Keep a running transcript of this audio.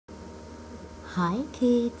Hi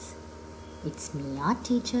kids, it's me, your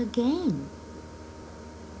teacher again.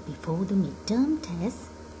 Before the midterm test,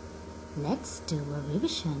 let's do a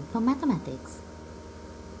revision for mathematics.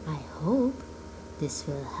 I hope this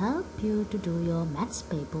will help you to do your maths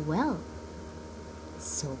paper well.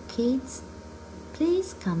 So kids,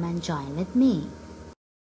 please come and join with me.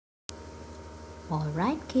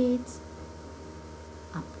 Alright kids,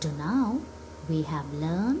 up to now we have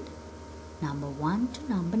learned number 1 to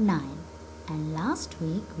number 9. And last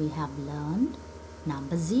week we have learned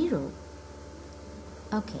number 0.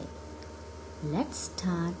 Okay, let's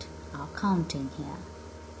start our counting here.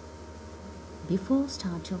 Before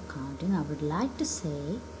start your counting, I would like to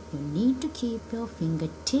say you need to keep your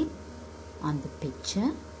fingertip on the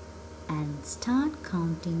picture and start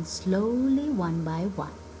counting slowly one by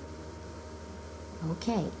one.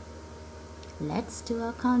 Okay, let's do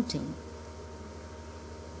our counting.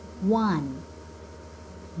 1.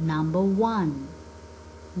 Number 1,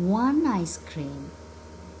 1 ice cream.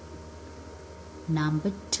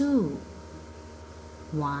 Number 2,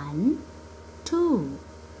 1, 2,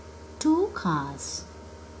 2 cars.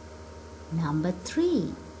 Number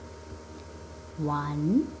 3,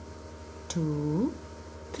 1, 2,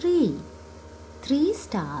 3, 3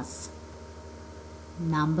 stars.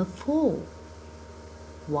 Number 4,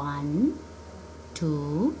 1,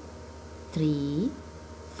 2, 3,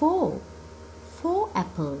 4. 4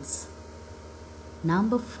 apples.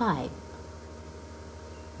 Number 5,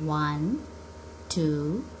 1,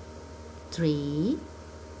 2, 3,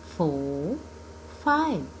 4,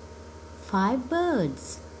 5. 5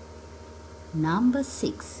 birds. Number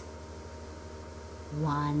 6,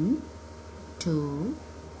 1, 2,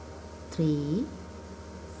 3,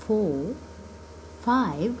 4,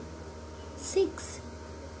 5, 6.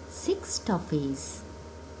 6 toffees.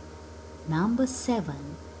 Number 7,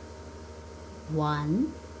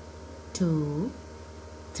 1, 2,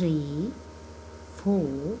 3,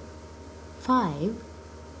 4, 5,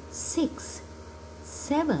 6,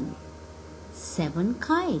 7. 7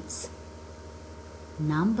 kites.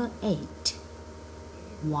 Number 8,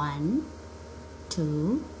 1,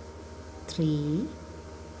 2, 3,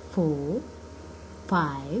 4,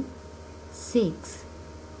 5, 6,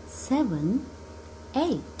 7,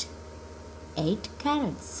 8. 8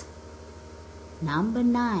 carrots. Number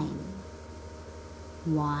 9,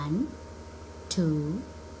 1, 2,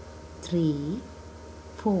 3,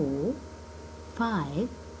 4, 5,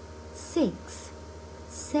 6,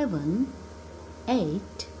 7, 8,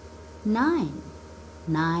 9.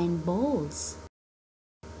 9 balls.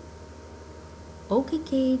 Okay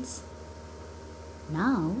kids,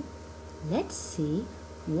 now let's see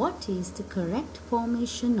what is the correct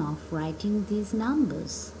formation of writing these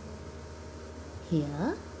numbers.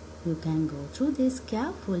 Here you can go through this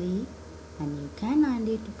carefully and you can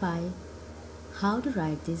identify how to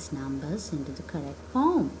write these numbers into the correct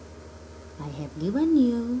form. I have given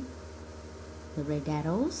you the red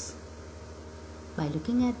arrows. By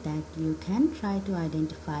looking at that, you can try to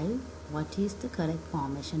identify what is the correct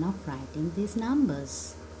formation of writing these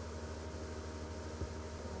numbers.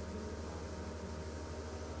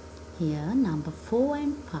 Here, number 4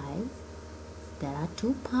 and 5, there are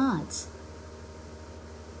 2 parts.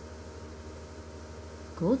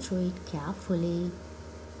 Go through it carefully.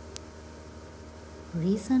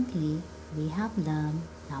 Recently, we have learned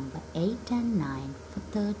number 8 and 9 for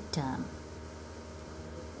third term.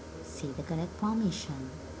 See the correct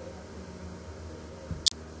formation.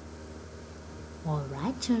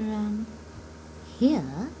 Alright children,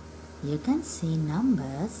 here you can see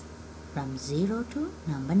numbers from 0 to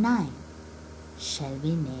number 9. Shall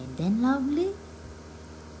we name them loudly?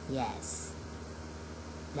 Yes.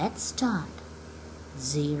 Let's start.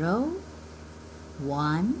 0,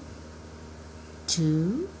 1,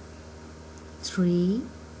 2, 3,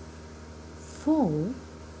 4,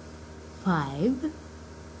 5,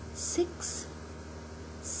 6,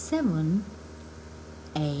 7,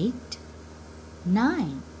 8,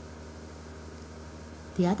 9.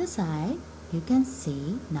 The other side, you can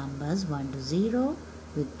see numbers 1 to 0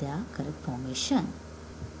 with their correct formation.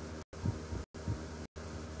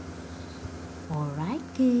 Alright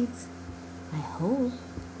kids, I hope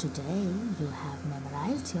today you have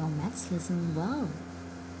memorized your maths lesson well.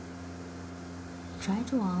 Try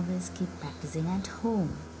to always keep practicing at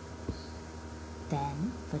home.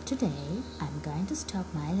 Then, for today, I'm going to stop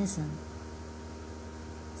my lesson.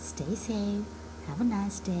 Stay safe. Have a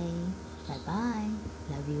nice day. Bye-bye.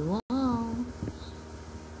 Love you all.